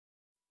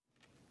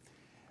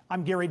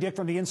I'm Gerry Dick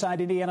from the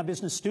Inside Indiana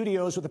Business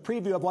Studios with a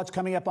preview of what's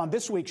coming up on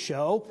this week's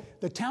show.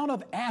 The town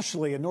of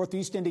Ashley in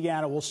northeast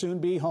Indiana will soon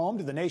be home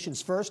to the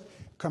nation's first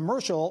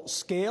commercial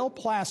scale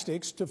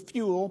plastics to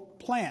fuel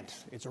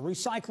plant. It's a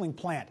recycling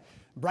plant.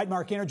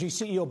 Brightmark Energy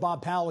CEO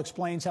Bob Powell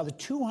explains how the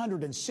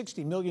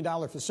 $260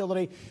 million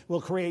facility will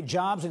create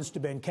jobs in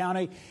Steuben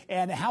County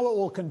and how it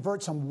will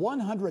convert some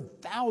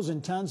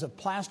 100,000 tons of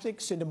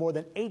plastics into more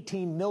than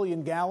 18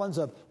 million gallons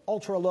of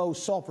ultra-low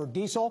sulfur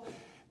diesel,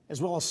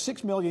 as well as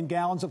 6 million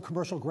gallons of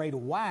commercial-grade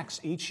wax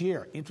each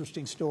year.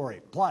 Interesting story.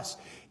 Plus,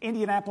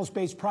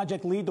 Indianapolis-based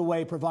Project Lead the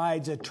Way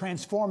provides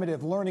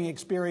transformative learning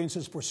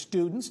experiences for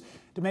students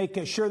to make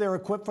sure they're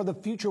equipped for the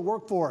future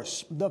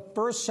workforce. The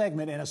first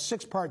segment in a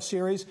 6-part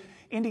series,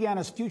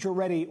 Indiana's Future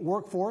Ready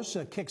Workforce,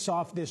 kicks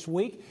off this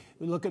week.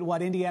 We look at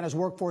what Indiana's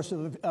workforce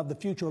of the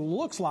future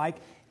looks like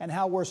and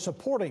how we're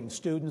supporting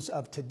students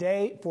of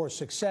today for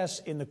success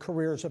in the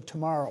careers of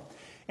tomorrow.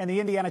 And the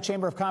Indiana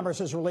Chamber of Commerce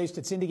has released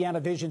its Indiana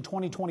Vision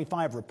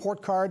 2025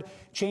 report card.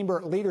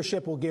 Chamber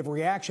leadership will give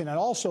reaction and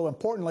also,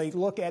 importantly,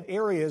 look at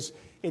areas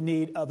in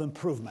need of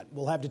improvement.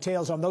 We'll have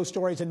details on those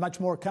stories and much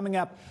more coming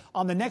up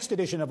on the next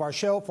edition of our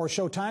show. For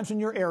show times in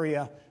your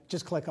area,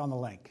 just click on the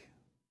link.